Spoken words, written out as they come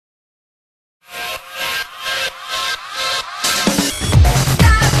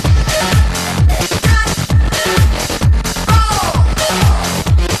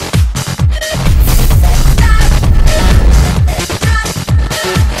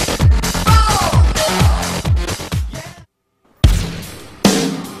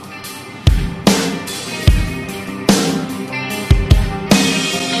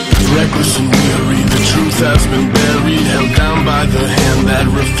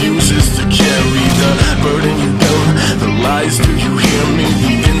refuses to carry the burden you don't. The lies, do you hear me?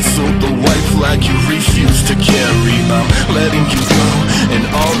 The insult, the white flag you refuse to carry. I'm letting you go, and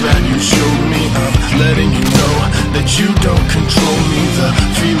all that you showed me, I'm letting you know that you don't control me. The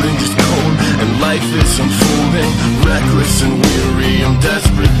feeling is cold, and life is unfolding, reckless and weary. I'm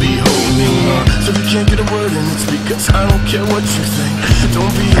desperately holding on. So if you can't get a word in, it's because I don't care what you think.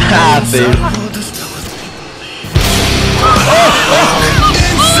 Don't be happy.